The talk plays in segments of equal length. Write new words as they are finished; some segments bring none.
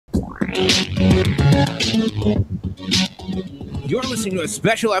You're listening to a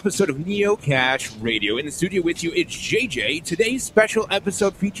special episode of Neocash Radio. In the studio with you, it's JJ. Today's special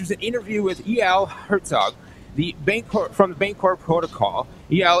episode features an interview with Eyal Hertzog, the Bancor from the Bancor Protocol.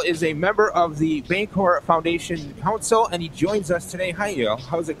 Eyal is a member of the Bprotocol Foundation Council, and he joins us today. Hi, Eyal.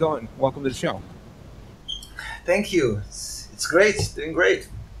 How's it going? Welcome to the show. Thank you. It's great. Doing great.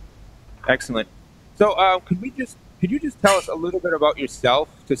 Excellent. So, could you just tell us a little bit about yourself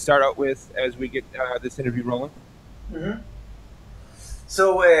to start out with as we get this interview rolling? Mm-hmm.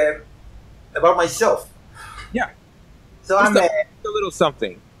 So, about myself. Yeah. So just I'm a little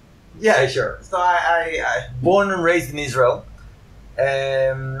something. Yeah, sure. So I born and raised in Israel,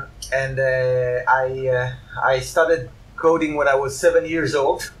 and I started coding when I was 7 years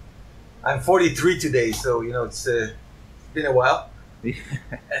old. I'm 43 today, so it's been a while.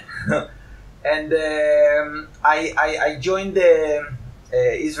 And I joined the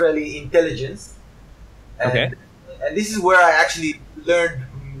Israeli intelligence. And this is where I actually learned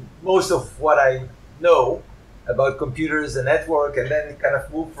most of what I know about computers and network, and then kind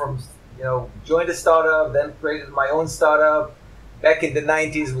of moved from, joined a startup, then created my own startup. Back in the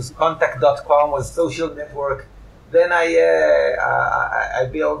 90s was Contact.com, was social network. Then I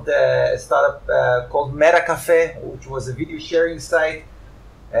built a startup called Meta Cafe, which was a video sharing site.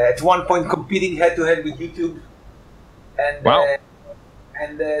 At one point competing head-to-head with YouTube. And, wow.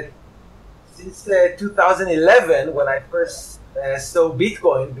 Since 2011, when I first saw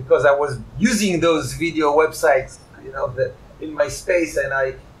Bitcoin, because I was using those video websites, in my space, and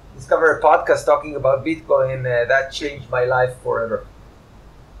I discovered a podcast talking about Bitcoin, that changed my life forever.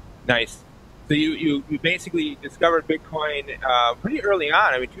 Nice. So you basically discovered Bitcoin pretty early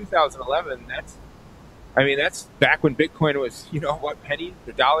on. I mean, 2011. That's back when Bitcoin was, pennies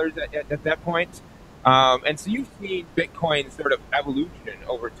or dollars at that point. And so you've seen Bitcoin sort of evolution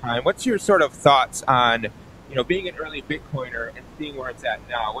over time. What's your sort of thoughts on, being an early Bitcoiner and seeing where it's at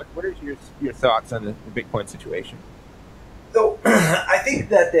now? What are your thoughts on the Bitcoin situation? So I think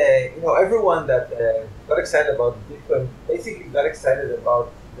that, everyone that got excited about Bitcoin basically got excited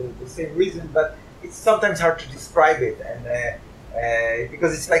about the same reason, but it's sometimes hard to describe it. And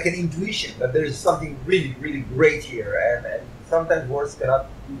because it's like an intuition that there is something really, really great here, and sometimes words cannot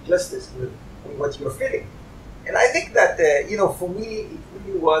do justice with what you're feeling. And I think that, for me, it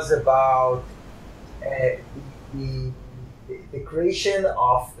really was about the creation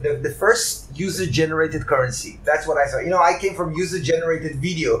of the first user-generated currency. That's what I saw. I came from user-generated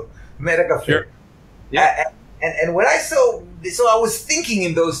video, Meta Cafe. Sure. Yeah. And when I saw, so I was thinking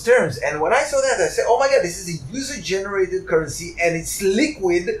in those terms, and when I saw that, I said, oh my God, this is a user-generated currency, and it's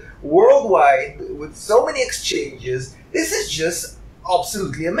liquid worldwide with so many exchanges. This is just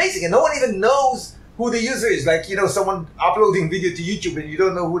absolutely amazing, and no one even knows who the user is. Like, someone uploading video to YouTube, and you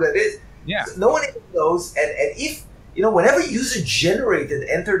don't know who that is. Yeah. So no one even knows, and if, whenever user-generated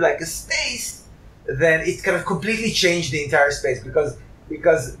entered like a space, then it kind of completely changed the entire space, because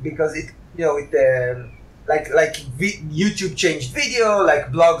it, like YouTube changed video, like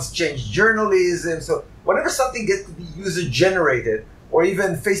blogs changed journalism. So whenever something gets to be user generated, or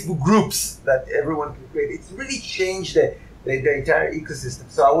even Facebook groups that everyone can create, it's really changed the entire ecosystem.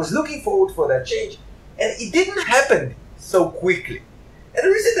 So I was looking forward for that change, and it didn't happen so quickly. And the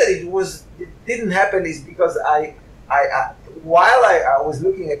reason that it didn't happen is because while I was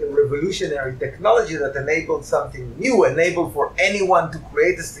looking at a revolutionary technology that enabled something new, enabled for anyone to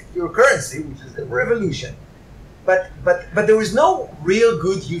create a secure currency, which is a revolution, but there was no real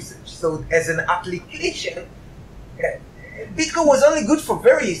good usage. So as an application, Bitcoin was only good for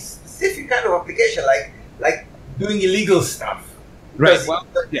very specific kind of application, like doing illegal stuff. Right. Well,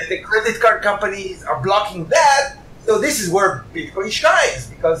 the credit card companies are blocking that. So this is where Bitcoin shines,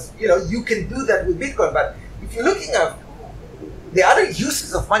 because you can do that with Bitcoin. But if you're looking at the other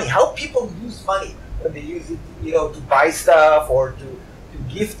uses of money, how people use money, when they use it, to buy stuff, or to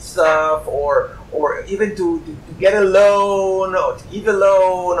gift stuff, or even to get a loan, or to give a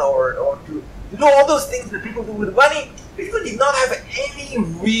loan, or to do all those things that people do with money, Bitcoin did not have any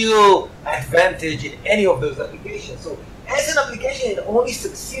real advantage in any of those applications. So as an application, it only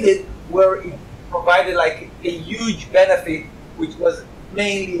succeeded where it provided like a huge benefit, which was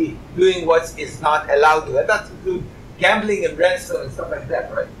mainly doing what is not allowed to. And that includes gambling and ransom and stuff like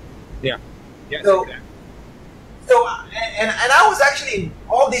that, right? Yeah. Yes, so, exactly. So, and I was actually,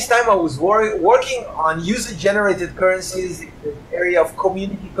 all this time I was working on user-generated currencies in the area of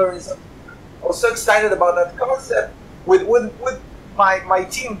community currency. I was so excited about that concept. With my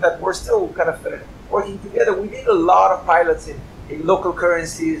team that we're still kind of working together, we did a lot of pilots in local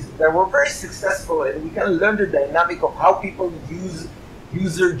currencies that were very successful, and we kind of learned the dynamic of how people use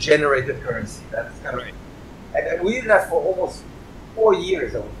user-generated currency. That's kind of, and we did that for almost 4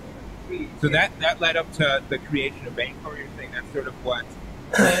 years. I would say. So that led up to the creation of Bancor. You're saying that's sort of what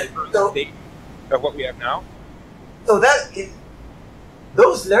the first stage of what we have now. So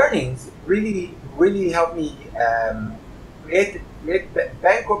those learnings really helped me create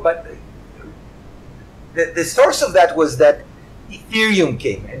Bancor. But the source of that was that Ethereum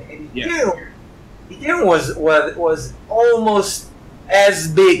came, and Ethereum was almost as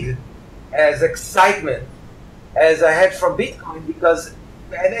big as excitement as I had from Bitcoin, because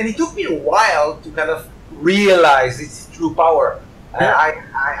and it took me a while to kind of realize its true power. I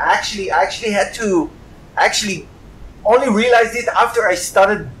actually had to only realized it after I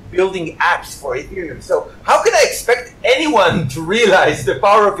started building apps for Ethereum. So how can I expect anyone to realize the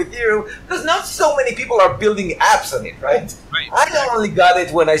power of Ethereum? Because not so many people are building apps on it, right? I only got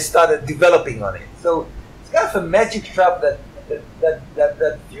it when I started developing on it. So it's kind of a magic trap that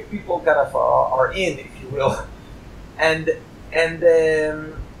few people kind of are in, if you will. And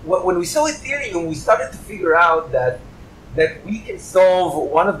when we saw Ethereum, we started to figure out that we can solve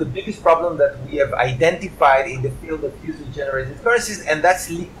one of the biggest problems that we have identified in the field of user-generated currencies, and that's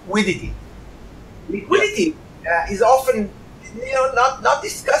liquidity. Liquidity is often, not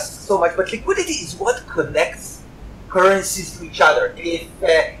discussed so much, but liquidity is what connects currencies to each other.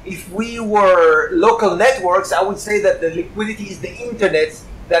 If we were local networks, I would say that the liquidity is the internet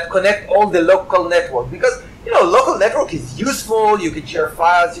that connect all the local networks, because local network is useful. You can share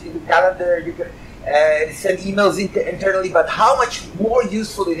files, you can do calendar, you can send emails internally, but how much more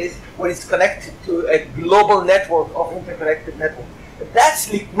useful it is when it's connected to a global network of interconnected networks.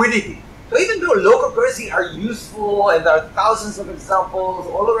 That's liquidity. So even though local currency are useful, and there are thousands of examples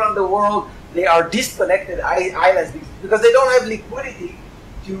all around the world, they are disconnected islands because they don't have liquidity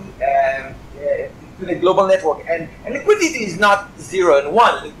to the global network. And liquidity is not 0 and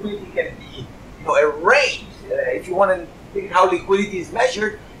 1. Liquidity can be a range. If you want to think how liquidity is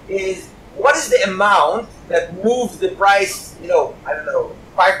measured, is what is the amount that moves the price,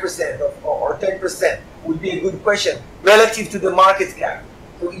 5% or 10% would be a good question relative to the market cap.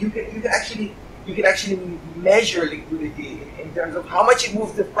 So you can actually measure liquidity in terms of how much it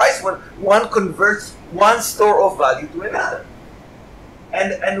moves the price when one converts one store of value to another.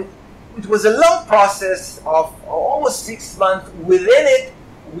 And it was a long process of almost 6 months. Within it,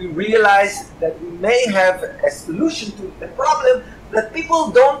 we realized that we may have a solution to the problem that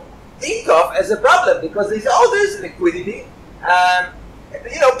people don't think of as a problem, because they say, there's liquidity.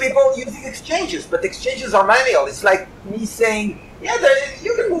 People using exchanges, but exchanges are manual. It's like me saying,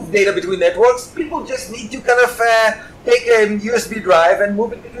 you can move data between networks. People just need to kind of take a USB drive and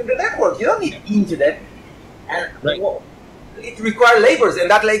move it between the networks. You don't need internet. And it requires labors, and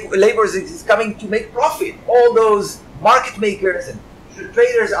that labors is coming to make profit. All those market makers and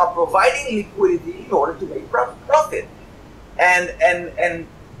traders are providing liquidity in order to make profit. And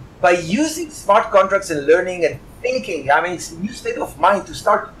by using smart contracts and learning and thinking, it's a new state of mind to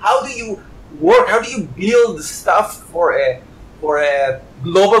start. How do you work? How do you build stuff for a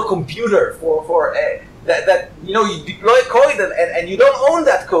global computer? That you deploy code and you don't own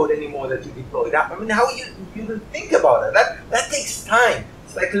that code anymore that you deployed. How you think about it? That takes time.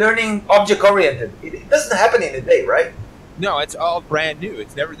 It's like learning object-oriented. It doesn't happen in a day, right? No, it's all brand new.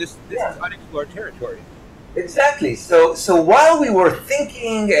 It's never this is unexplored territory. Exactly. So while we were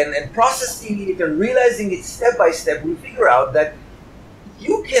thinking and processing it and realizing it step by step, we figure out that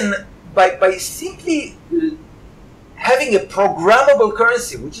you can, by simply having a programmable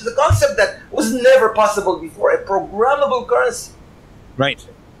currency, which is a concept that was never possible before, a programmable currency, right?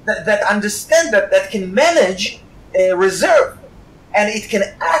 That understand that can manage a reserve, and it can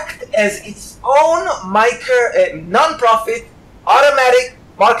act as its own non-profit automatic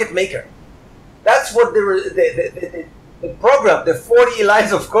market maker. That's what the program, the 40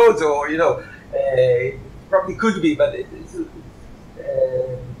 lines of code, or probably could be, but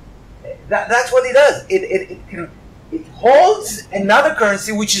that's what it does. It holds another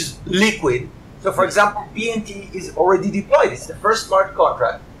currency which is liquid. So, for example, BNT is already deployed. It's the first smart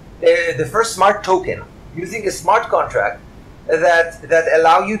contract, the first smart token, using a smart contract that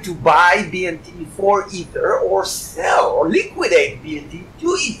allow you to buy BNT for Ether or sell or liquidate BNT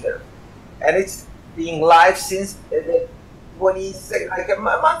to Ether. And it's being live since the 22nd, like a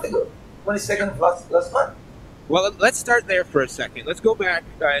month ago, 22nd of last month. Well, let's start there for a second. Let's go back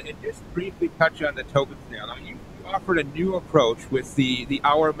and just briefly touch on the tokens now. Now, you offered a new approach with the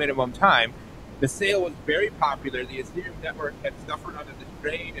hour minimum time. The sale was very popular. The Ethereum network had suffered under the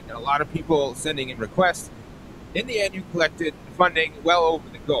strain, and a lot of people sending in requests. In the end, you collected funding well over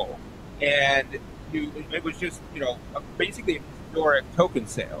the goal, and it was just basically historic token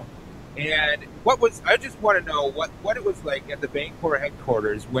sale. And I just want to know what it was like at the Bancor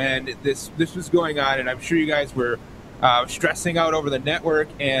headquarters when this was going on, and I'm sure you guys were stressing out over the network,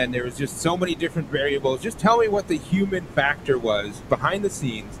 and there was just so many different variables. Just tell me what the human factor was behind the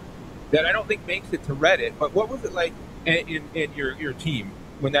scenes that I don't think makes it to Reddit, but what was it like in your team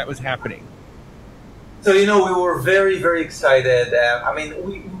when that was happening? So, we were very, very excited.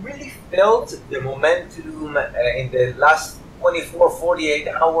 We really felt the momentum in the last 24, 48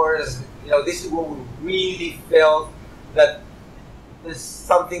 hours. This is what we really felt, that there's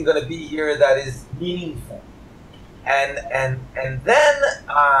something going to be here that is meaningful. And then,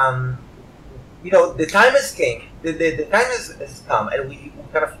 the time has came. The time has come, and we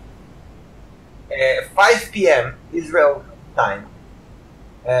kind of 5 p.m. Israel time,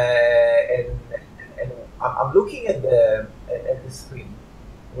 and I'm looking at the screen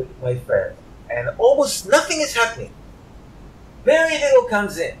with my friend, and almost nothing is happening. Very little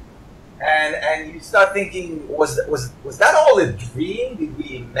comes in, and you start thinking, was that all a dream? Did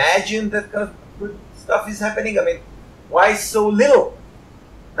we imagine that kind of good stuff is happening? Why so little?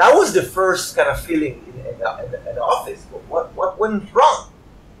 That was the first kind of feeling in the office. What went wrong?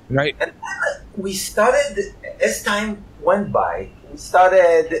 Right. And then we started, as time went by, we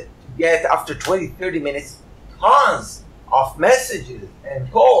started to get, after 20, 30 minutes, tons of messages and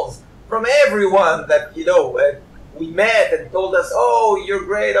calls from everyone that, we met and told us, oh, you're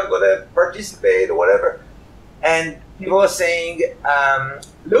great, I'm going to participate or whatever. And people are saying,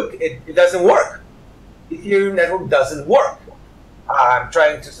 look, it doesn't work. Ethereum network doesn't work. I'm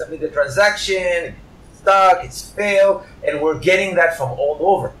trying to submit the transaction, it's stuck, it's failed, and we're getting that from all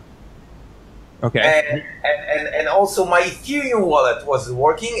over. Okay. And also my Ethereum wallet wasn't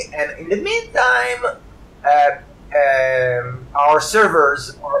working, and in the meantime, our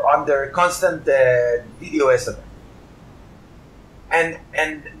servers are under constant DDoS attack. And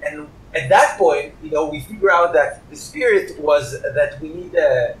at that point, we figure out that the spirit was that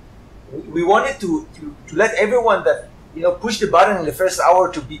we wanted to let everyone that push the button in the first hour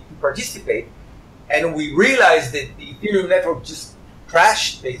to participate, and we realized that the Ethereum network just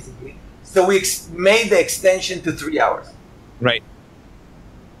crashed basically. So we made the extension to 3 hours. Right.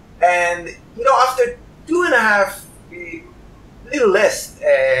 And after 2.5, little less,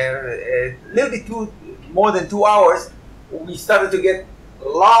 a little bit more than 2 hours, we started to get a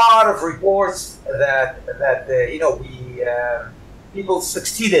lot of reports that people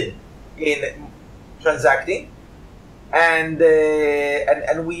succeeded in transacting, and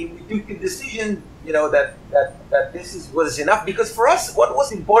we took the decision, that this was enough, because for us, what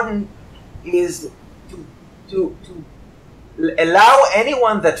was important is to allow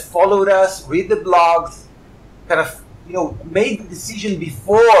anyone that followed us, read the blogs, kind of made the decision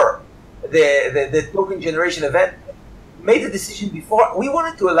before the token generation event, made the decision before. We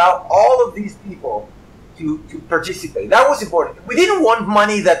wanted to allow all of these people to participate. That was important. We didn't want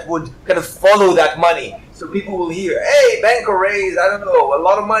money that would kind of follow that money. So people will hear, hey, Bancor raised, I don't know, a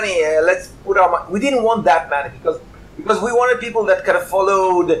lot of money, let's put our money. We didn't want that money because we wanted people that kind of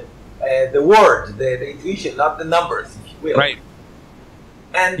followed the word, the intuition, not the numbers, if you will. Right.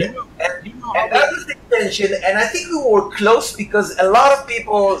 And that was the intention, and I think we were close because a lot of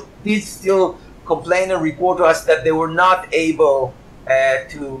people did still complain and report to us that they were not able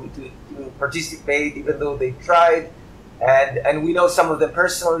to participate, even though they tried, and we know some of them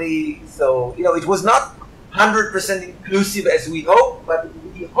personally. So it was not 100% inclusive as we hope, but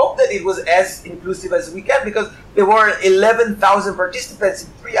we hope that it was as inclusive as we can, because there were 11,000 participants in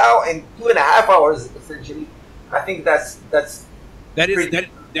 3 hours and 2.5 hours essentially. I think that is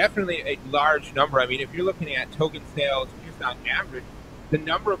definitely a large number. I mean, if you're looking at token sales just on average, the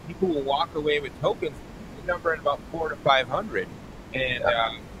number of people who walk away with tokens is a number in about 400 to 500, and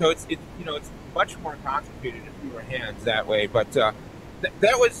so it's much more concentrated in fewer hands that way. But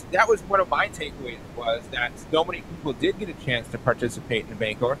that was one of my takeaways, was that so many people did get a chance to participate in the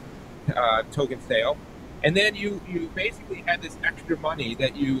Bancor token sale, and then you basically had this extra money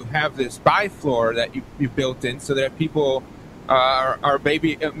that you have this buy floor that you built in, so that people are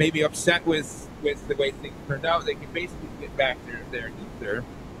maybe upset with the way things turned out, they can basically get back their ether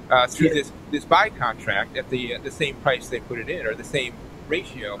through this buy contract at the same price they put it in, or the same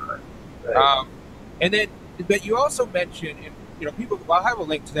ratio. Right. And then, but you also mentioned, and people, I'll have a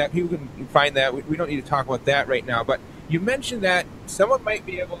link to that. People can find that. We don't need to talk about that right now. But you mentioned that someone might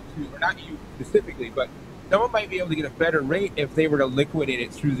be able to, or not you specifically, but someone might be able to get a better rate if they were to liquidate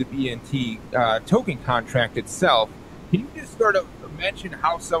it through the BNT token contract itself. Can you just sort of mention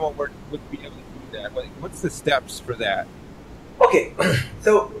how someone would be able to do that? Like, what's the steps for that? Okay,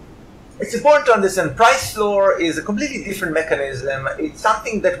 so it's important to understand price floor is a completely different mechanism. It's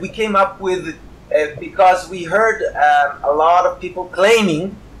something that we came up with because we heard a lot of people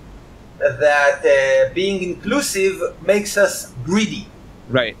claiming that being inclusive makes us greedy.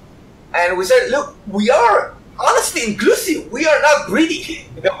 Right. And we said, look, we are honestly inclusive. We are not greedy.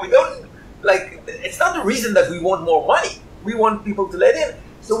 We don't, like, it's not the reason that we want more money. We want people to let in.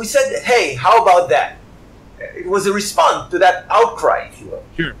 So we said, hey, how about that? It was a response to that outcry, if you will.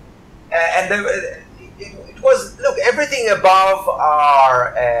 Sure. And it was, look, everything above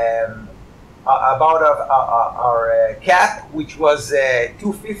our cap, which was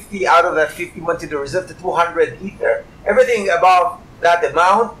 250. Out of that 50 went to the reserve to 200 ether. Everything above that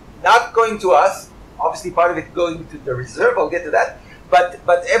amount, not going to us. Obviously, part of it going to the reserve. I'll get to that.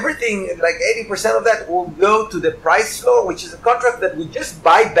 But everything, like 80% of that, will go to the price floor, which is a contract that we just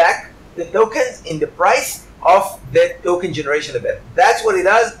buy back the tokens in the price of the token generation event. That's what it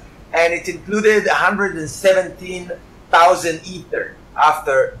does, and it included 117,000 ether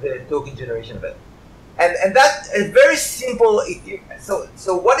after the token generation event. And that is very simple. So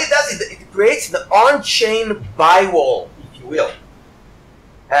what it does is it creates the on-chain buy wall, if you will,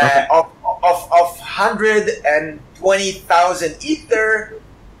 Okay. of 120,000 ether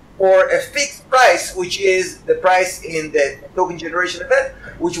for a fixed price, which is the price in the token generation event,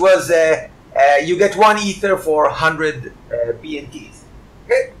 which was you get 1 ether for 100 BNTs.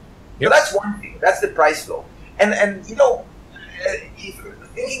 Okay, Yep. so that's one thing. That's the price flow. And you know, if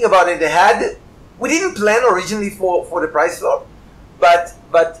thinking about it, we didn't plan originally for the price flow, but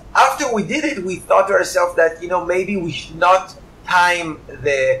after we did it, we thought to ourselves that, you know, maybe we should not time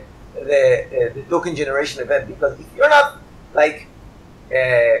the token generation event, because if you're not like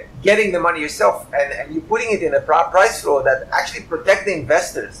getting the money yourself and you're putting it in a price flow that actually protect the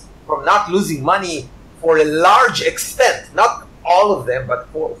investors from not losing money for a large extent, not all of them, but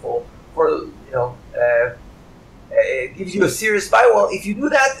for you know, it gives you a serious buy wall. If you do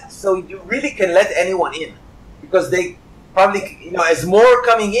that, so you really can let anyone in, because they probably, you know, as more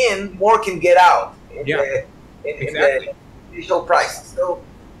coming in, more can get out in the initial price. So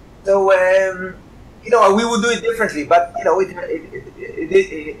you know, we would do it differently, but you know,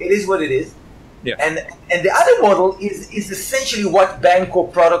 it is what it is. Yeah. And the other model is essentially what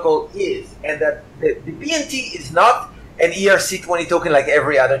Bancor protocol is, and that the BNT is not an ERC20 token like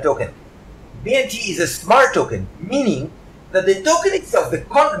every other token. BNT is a smart token, meaning that the token itself,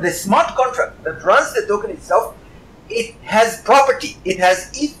 the smart contract that runs the token itself, it has property, it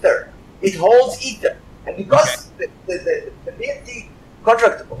has ether, it holds ether, and because the BNT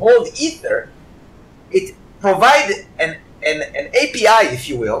contract holds ether, it provides an API, if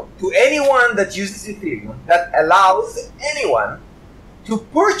you will, to anyone that uses Ethereum, that allows anyone to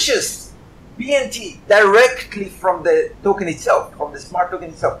purchase BNT directly from the token itself, from the smart token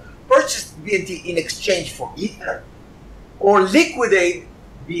itself. Purchase BNT in exchange for ether, or liquidate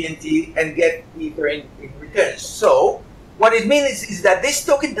BNT and get ether in return. So what it means is that this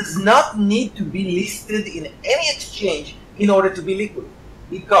token does not need to be listed in any exchange in order to be liquid,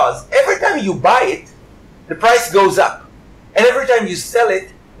 because every time you buy it, the price goes up, and every time you sell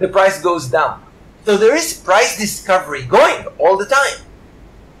it, the price goes down. So there is price discovery going all the time.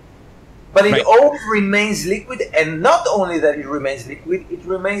 But it always remains liquid, and not only that it remains liquid, it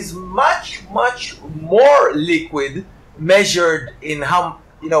remains much, much more liquid, measured in how,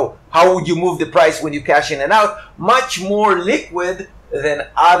 you know, how would you move the price when you cash in and out, much more liquid than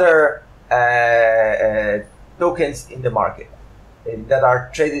other tokens in the market that are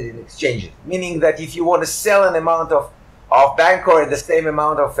traded in exchanges. Meaning that if you want to sell an amount of Bancor at the same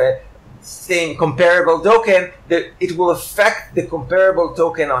amount of same comparable token, it will affect the comparable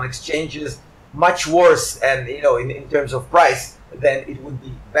token on exchanges much worse, and you know, in terms of price, than it would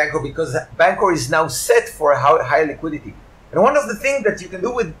be Bancor, because Bancor is now set for a high liquidity. And one of the things that you can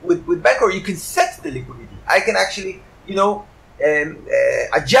do with Bancor, you can set the liquidity. I can actually, you know,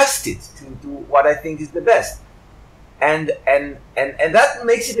 adjust it to what I think is the best, and that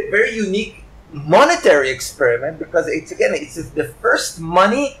makes it a very unique monetary experiment, because it's the first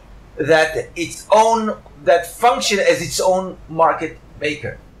money that function as its own market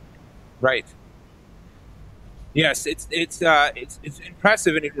maker. Right. Yes, it's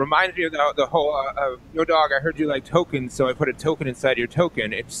impressive, and it reminds me of the whole Yo Dog, I heard you like tokens, so I put a token inside your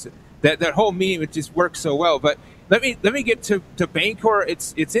token. It's that whole meme. It just works so well. But let me get to Bancor.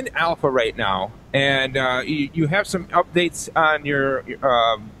 It's in alpha right now, and you have some updates on your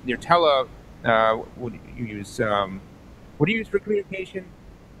tele. What do you use? What do you use for communication?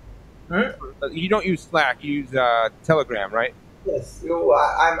 You don't use Slack. You use Telegram, right? Yes.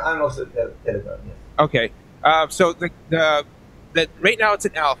 I'm also Telegram. Yes. Okay. So that right now it's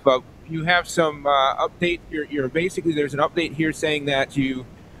in alpha. you have some update. You're basically, there's an update here saying that you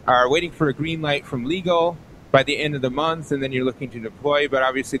are waiting for a green light from legal by the end of the month, and then you're looking to deploy. But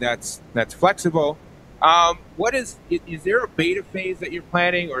obviously, that's flexible. What is there a beta phase that you're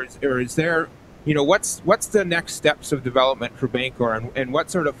planning, or is there, what's the next steps of development for Bancor, and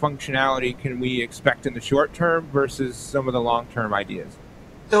what sort of functionality can we expect in the short term versus some of the long term ideas?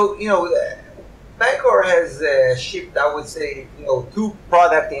 So, Bancor has shipped, I would say, 2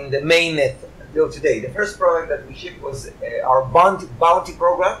 products in the mainnet until today. The first product that we shipped was our bounty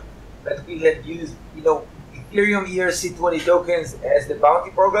program that we had used, Ethereum ERC20 tokens as the bounty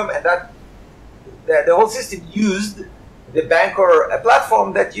program, and that the whole system used the Bancor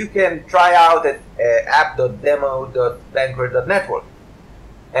platform that you can try out at app.demo.bancor.network.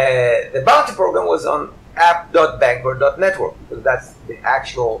 The bounty program was on app.bancor.network because that's the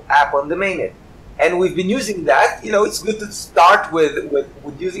actual app on the mainnet. And we've been using that. It's good to start with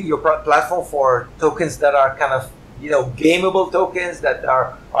using your platform for tokens that are kind of, gameable tokens that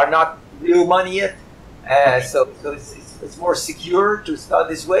are not real money yet. So it's more secure to start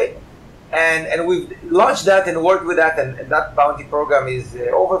this way. And we've launched that and worked with that, and that bounty program is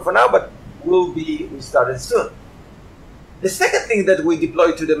over for now, but will be restarted soon. The second thing that we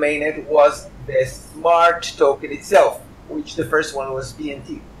deployed to the mainnet was the smart token itself, which the first one was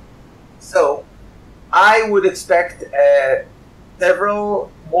BNT. So I would expect several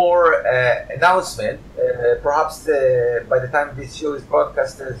more announcements. Perhaps by the time this show is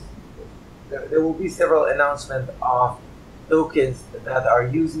broadcasted, there will be several announcements of tokens that are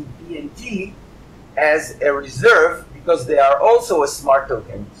using BNT as a reserve because they are also a smart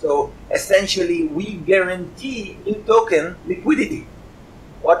token. So essentially, we guarantee new token liquidity.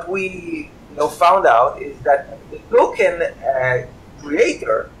 What we found out is that the token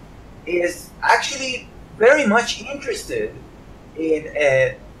creator is actually very much interested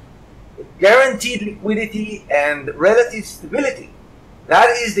in guaranteed liquidity and relative stability. That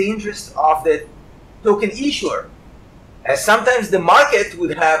is the interest of the token issuer. Sometimes the market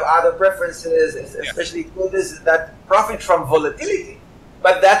would have other preferences, especially traders that profit from volatility,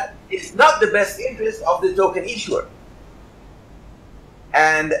 but that is not the best interest of the token issuer.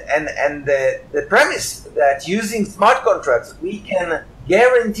 And the premise that using smart contracts we can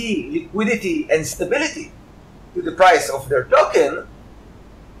guarantee liquidity and stability to the price of their token,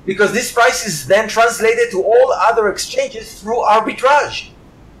 because this price is then translated to all other exchanges through arbitrage.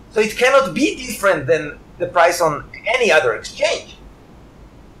 So it cannot be different than the price on any other exchange.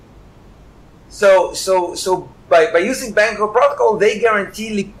 So by using Bancor protocol, they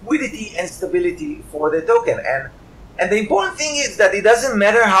guarantee liquidity and stability for the token. And the important thing is that it doesn't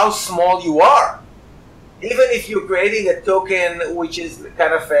matter how small you are. Even if you're creating a token which is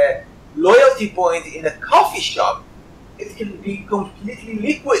kind of a loyalty point in a coffee shop, it can be completely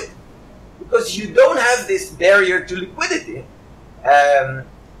liquid because you don't have this barrier to liquidity that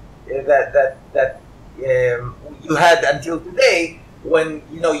you had until today, when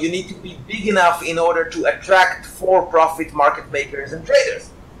you need to be big enough in order to attract for-profit market makers and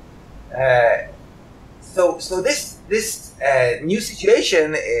traders. So this new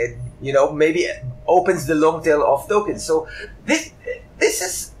situation, maybe opens the long tail of tokens. So this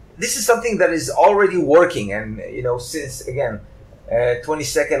is something that is already working, and since again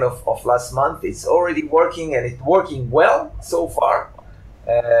 22nd of last month, it's already working, and it's working well so far.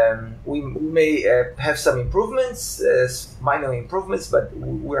 We may have some improvements, minor improvements, but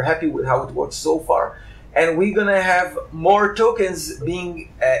we're happy with how it works so far. And we're going to have more tokens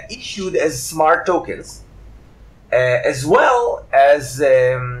being issued as smart tokens, as well as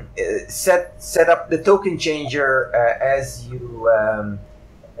set up the token changer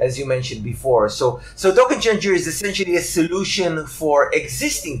as you mentioned before. So token changer is essentially a solution for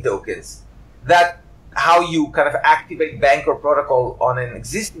existing tokens. That how you kind of activate Bancor protocol on an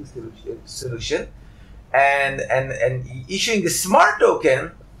existing solution, and issuing the smart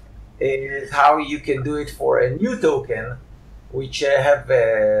token is how you can do it for a new token, which have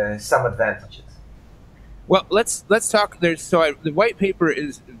some advantages. Well, let's talk. The white paper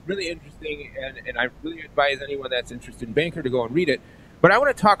is really interesting, and I really advise anyone that's interested in Bancor to go and read it. But I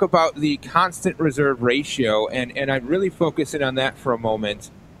want to talk about the constant reserve ratio, and I'm really focusing on that for a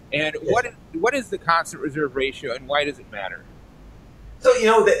moment. And yes. What is the constant reserve ratio, and why does it matter? So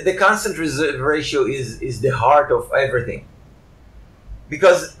the constant reserve ratio is the heart of everything,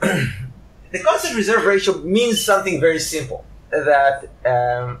 because the constant reserve ratio means something very simple, that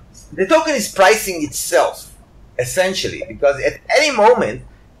the token is pricing itself essentially, because at any moment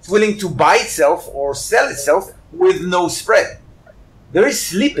it's willing to buy itself or sell itself with no spread. There is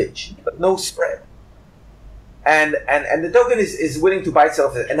slippage, but no spread. and the token is willing to buy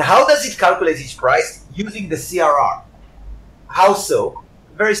itself. And how does it calculate its price? Using the CRR. How so?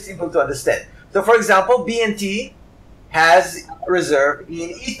 Very simple to understand. So for example, BNT has reserve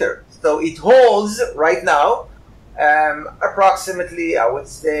in Ether. So it holds right now approximately, I would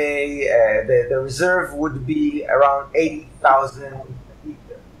say, the reserve would be around 80,000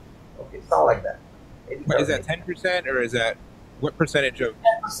 Ether. Okay, something like that. Is that 10% or is that what percentage of?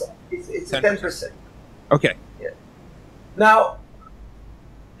 10%. It's 10%. Okay. Yeah. Now,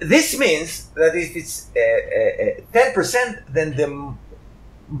 this means that if it's 10%, then the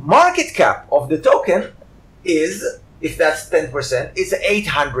market cap of the token is, if that's 10%, it's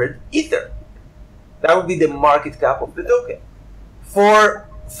 800 Ether. That would be the market cap of the token for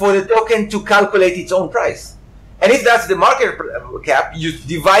the token to calculate its own price. And if that's the market cap, you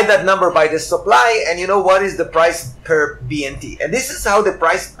divide that number by the supply, and you know what is the price per BNT. And this is how the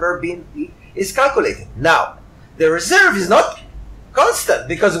price per BNT is calculated. Now, the reserve is not constant,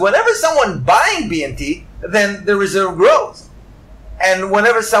 because whenever someone buying BNT, then the reserve grows. And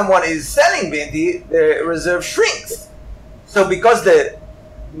whenever someone is selling BNT, the reserve shrinks. So because the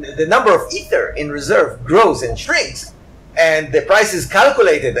number of Ether in reserve grows and shrinks, and the price is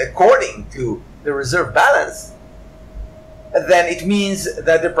calculated according to the reserve balance, then it means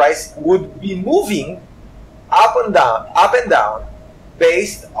that the price would be moving up and down,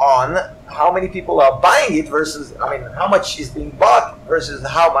 based on how many people are buying it versus, how much is being bought versus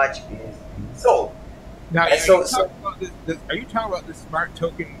how much is being sold. Now, are you talking about the smart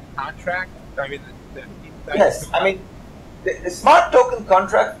token contract? Yes, the smart token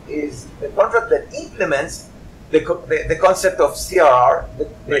contract is the contract that implements the concept of CRR,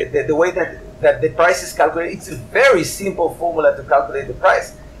 the way that the price is calculated. It's a very simple formula to calculate the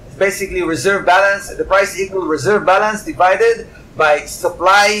price. It's basically reserve balance, the price equal reserve balance divided by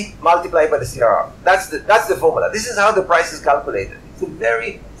supply multiplied by the CRR. That's the formula. This is how the price is calculated. It's a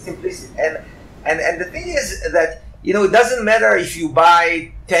very simplistic. And the thing is that, it doesn't matter if you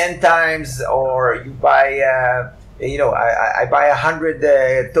buy 10 times or you buy, I buy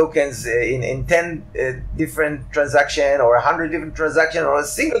 100 tokens in 10 different transactions, or 100 different transactions, or a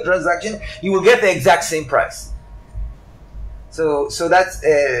single transaction, you will get the exact same price. So that's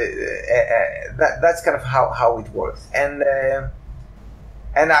kind of how it works. And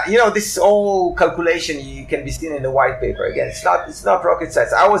this whole calculation, you can be seen in the white paper. Again, it's not rocket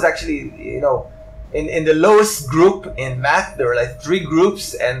science. I was actually, in the lowest group in math. There were like 3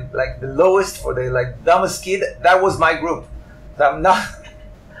 groups, and like the lowest for the dumbest kid, that was my group. So I'm not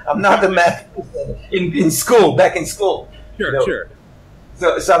a math in school, back in school. Sure, sure.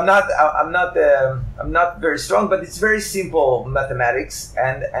 So I'm not very strong, but it's very simple mathematics,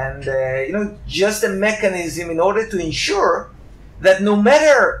 and just a mechanism in order to ensure that no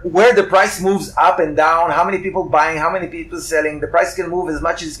matter where the price moves up and down, how many people buying, how many people selling, the price can move as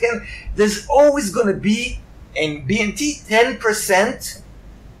much as it can. There's always going to be in BNT 10%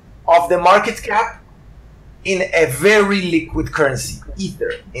 of the market cap in a very liquid currency,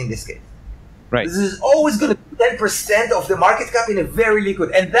 Ether in this case. Right. This is always going to be 10% of the market cap in a very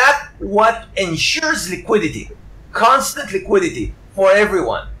liquid, and that's what ensures liquidity, constant liquidity for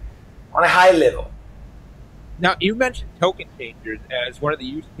everyone on a high level. Now, you mentioned token changers as one of the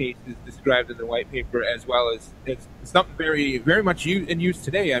use cases described in the white paper, as well as it's something very, very much in use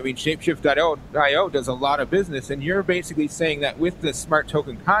today. I mean, Shapeshift.io does a lot of business, and you're basically saying that with the smart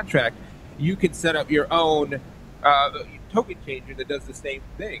token contract, you can set up your own token changer that does the same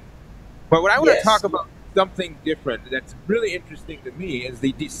thing. But what I want to talk about something different that's really interesting to me is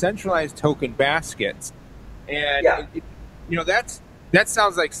the decentralized token baskets, and that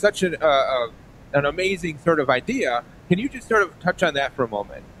sounds like such an amazing sort of idea. Can you just sort of touch on that for a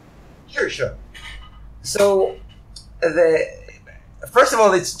moment? Sure. So, first of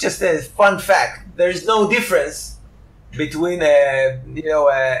all, it's just a fun fact. There's no difference between a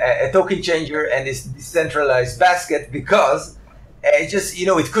token changer and this decentralized basket, because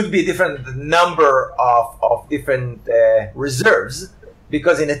it could be a different number of different reserves,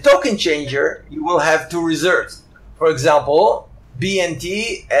 because in a token changer you will have 2 reserves. For example,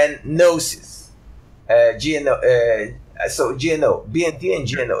 BNT and Gnosis. So GNO, BNT and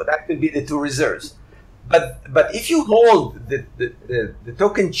GNO, that could be the 2 reserves. But if you hold the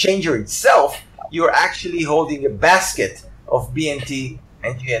token changer itself, you're actually holding a basket of BNT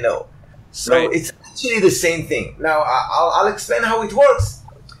and GNO. So It's actually the same thing. Now I'll explain how it works.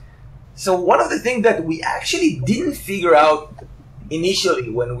 So one of the things that we actually didn't figure out initially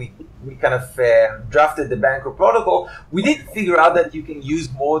when we kind of drafted the Bancor protocol, we did figure out that you can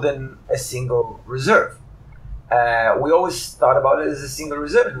use more than a single reserve. we always thought about it as a single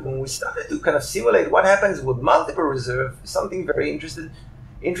reserve. When we started to kind of simulate what happens with multiple reserve, something very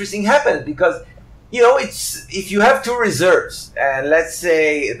interesting happened, because it's, if you have two reserves, and let's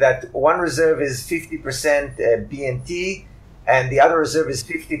say that one reserve is 50% BNT and the other reserve is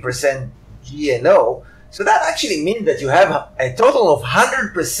 50% GNO, so that actually means that you have a total of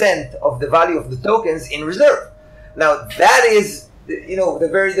 100% of the value of the tokens in reserve. Now that is, the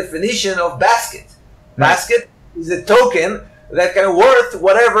very definition of basket. Basket is a token that can worth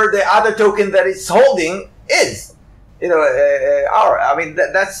whatever the other token that it's holding is. That's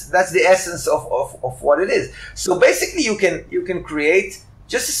the essence of what it is. So basically, you can create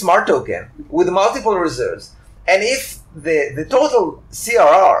just a smart token with multiple reserves, and if the total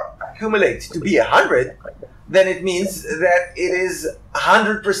CRR accumulates to be 100, then it means that it is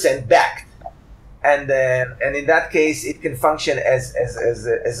 100% backed, and in that case, it can function as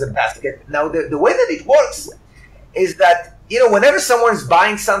a basket. Now, the way that it works is that whenever someone's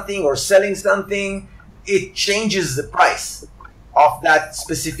buying something or selling something, it changes the price of that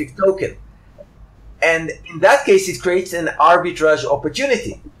specific token. And in that case, it creates an arbitrage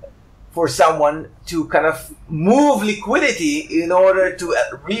opportunity for someone to kind of move liquidity in order to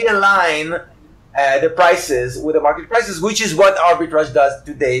realign the prices with the market prices, which is what arbitrage does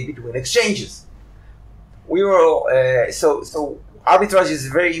today between exchanges. So arbitrage is a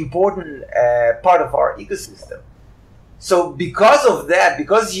very important part of our ecosystem. So because of that,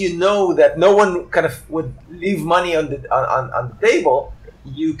 because that no one kind of would leave money on the table,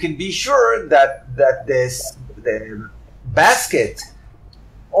 you can be sure that the basket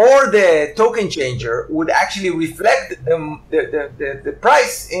or the token changer would actually reflect the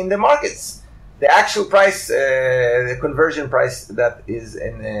price in the markets, the actual price, the conversion price that is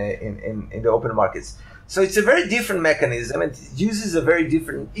in the open markets. So it's a very different mechanism, and it uses a very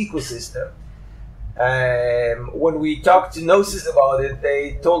different ecosystem. When we talked to Gnosis about it,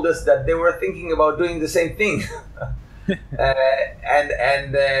 they told us that they were thinking about doing the same thing.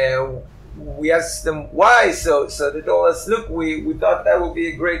 and we asked them why. So they told us, look, we thought that would be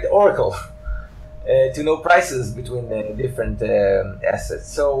a great oracle to know prices between different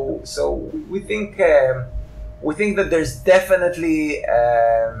assets. So we think that there's definitely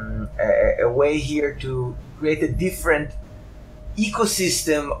a way here to create a different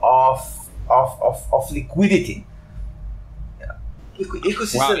ecosystem of liquidity,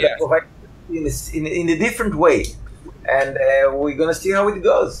 ecosystem that provides in a different way, and we're gonna see how it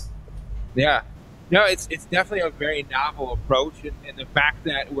goes. Yeah, no, it's definitely a very novel approach, and the fact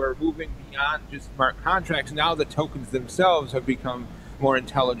that we're moving beyond just smart contracts, now the tokens themselves have become more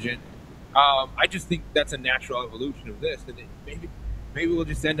intelligent. I just think that's a natural evolution of this, and maybe we'll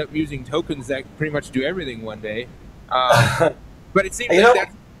just end up using tokens that pretty much do everything one day. But it seems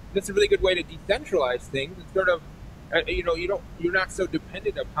like that's a really good way to decentralize things, and sort of, you're not so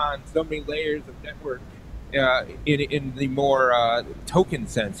dependent upon so many layers of network in the more token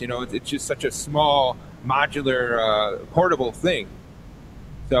sense. It's just such a small, modular, portable thing.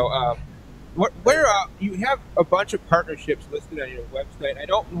 So, where you have a bunch of partnerships listed on your website. I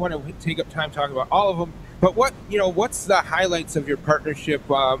don't want to take up time talking about all of them, but what's the highlights of your partnership?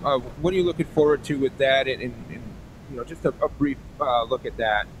 What are you looking forward to with that? And just a brief look at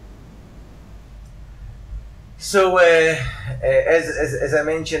that. So, as I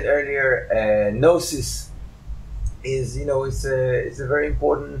mentioned earlier, Gnosis is it's a very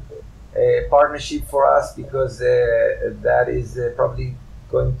important partnership for us, because that is probably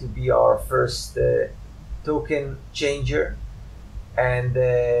going to be our first token changer, and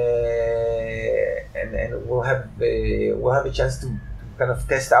we'll have a chance to kind of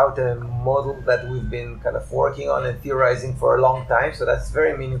test out a model that we've been kind of working on and theorizing for a long time. So that's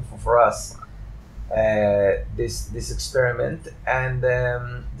very meaningful for us, this experiment. And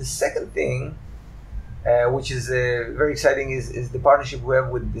the second thing, which is very exciting, is the partnership we have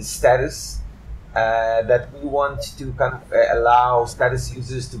with the Status, that we want to kind of allow Status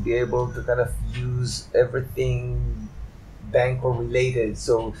users to be able to kind of use everything Bancor related.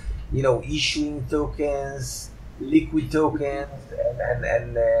 So, issuing tokens, liquid tokens,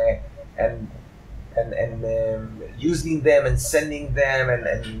 and using them and sending them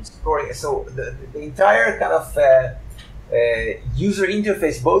and storing. So the entire kind of user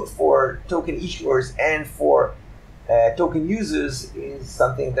interface, both for token issuers and for token users, is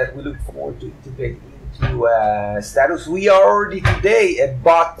something that we look forward to integrate into Status. We are already today a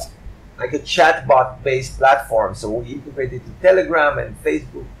bot, like a chatbot based platform. So we integrated to Telegram and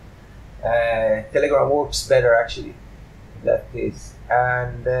Facebook. Telegram works better actually in that case,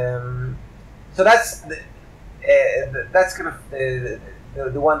 and so that's kind of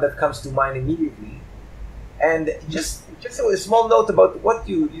the one that comes to mind immediately. And just a small note about what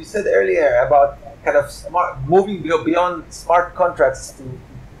you said earlier about kind of moving beyond smart contracts to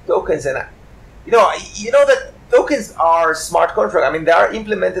tokens. And you know that tokens are smart contracts. I mean, they are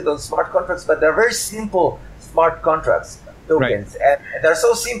implemented on smart contracts, but they're very simple smart contracts, tokens. Right. And they're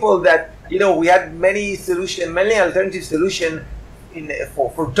so simple that, we had many alternative solution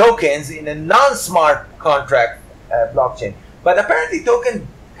for tokens in a non-smart contract blockchain. But apparently token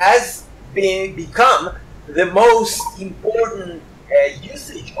has become the most important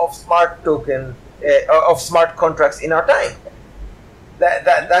usage of smart token of smart contracts in our time.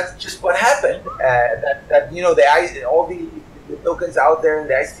 That's just what happened. All the tokens out there in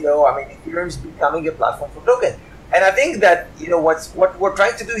the ICO. I mean, Ethereum is becoming a platform for tokens, and I think that what we're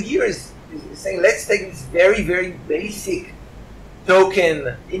trying to do here is saying, let's take this very, very basic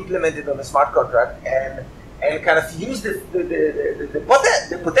token implemented on a smart contract and kind of use the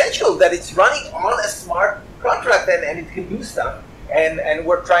potential that it's running on a smart contract and it can do stuff. And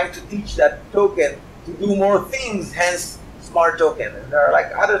we're trying to teach that token to do more things, hence smart token. And there are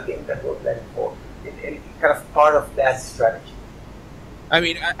like other things that we're planning for, in kind of part of that strategy. I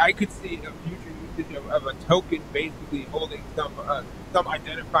mean, I could see a future usage of a token basically holding some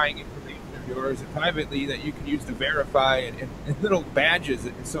identifying information of yours privately that you can use to verify and little badges,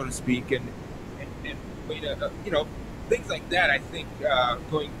 so to speak, and way to, things like that. I think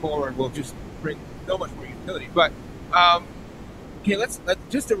going forward will just bring so much more utility. But okay, let's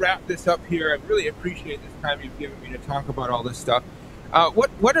just to wrap this up here. I really appreciate this time you've given me to talk about all this stuff.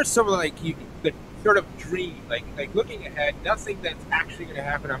 What are some of the sort of dream, like looking ahead, nothing that's actually going to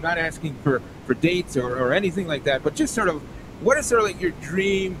happen? I'm not asking for dates or anything like that, but just sort of what is sort of like your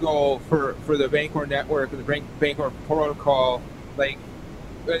dream goal for the Bancor network and the Bancor protocol, like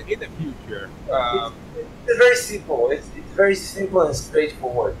in the future? It's very simple. It's very simple and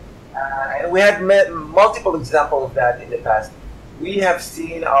straightforward. And we had multiple examples of that in the past. We have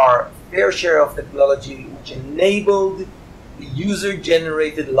seen our fair share of technology which enabled the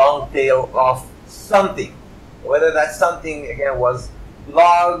user-generated long tail of something. Whether that something, again, was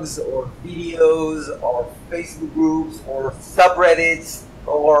blogs or videos or Facebook groups or subreddits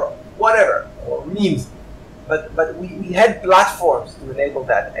or whatever, or memes. But we had platforms to enable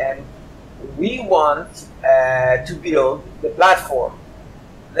that. And we want to build the platform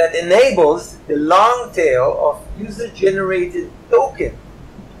that enables the long tail of user-generated token,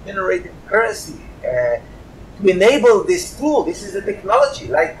 generated currency, to enable this tool. This is a technology,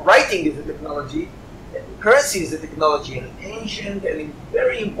 like writing is a technology, currency is a technology, an ancient and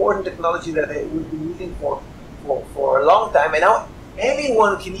very important technology that we've been using for a long time, and now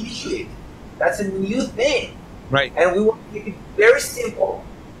anyone can initiate. That's a new thing. Right. And we want to make it very simple,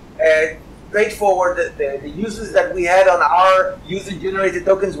 straightforward. The uses that we had on our user-generated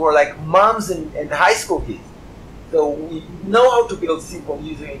tokens were like moms and high school kids. So we know how to build simple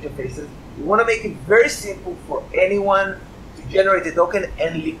user interfaces. We want to make it very simple for anyone to generate a token,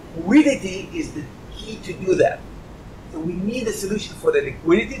 and liquidity is the key to do that. So we need a solution for the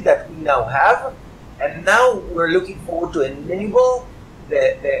liquidity that we now have, and now we're looking forward to enable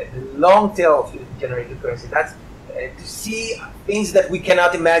the long tail of user-generated currency. That's to see things that we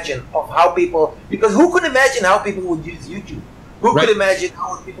cannot imagine of how people, because who could imagine how people would use YouTube? Who could imagine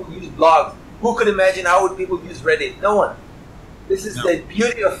how would people use blogs? Who could imagine how would people use Reddit? No one. This is the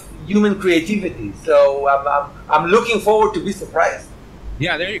beauty of human creativity. So I'm looking forward to be surprised.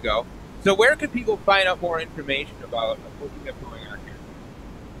 Yeah, there you go. So where can people find out more information about what you have going on here?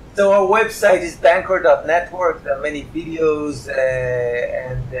 So our website is bancor.network. There are many videos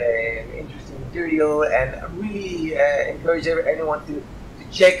and interesting material, and I really encourage anyone to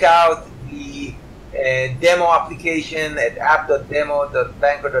check out the demo application at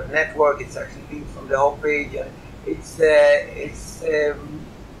app.demo.bancor.network. It's actually linked from the homepage, and it's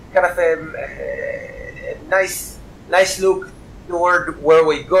kind of a nice look toward where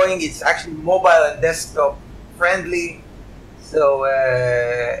we're going. It's actually mobile and desktop friendly, so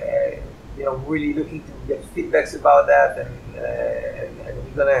really looking to get feedbacks about that, and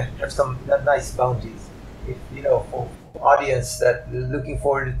we're gonna have some nice bounties, for audience that looking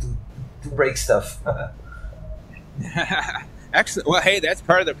forward to break stuff. Excellent. Well, hey, that's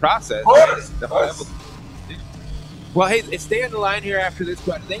part of the process. Of course. Well, hey, stay on the line here after this,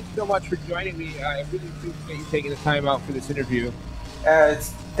 but thanks so much for joining me. I really appreciate you taking the time out for this interview.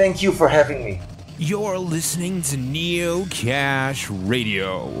 Thank you for having me. You're listening to Neocash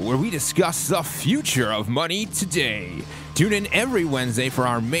Radio, where we discuss the future of money today. Tune in every Wednesday for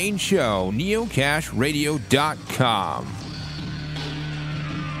our main show, neocashradio.com.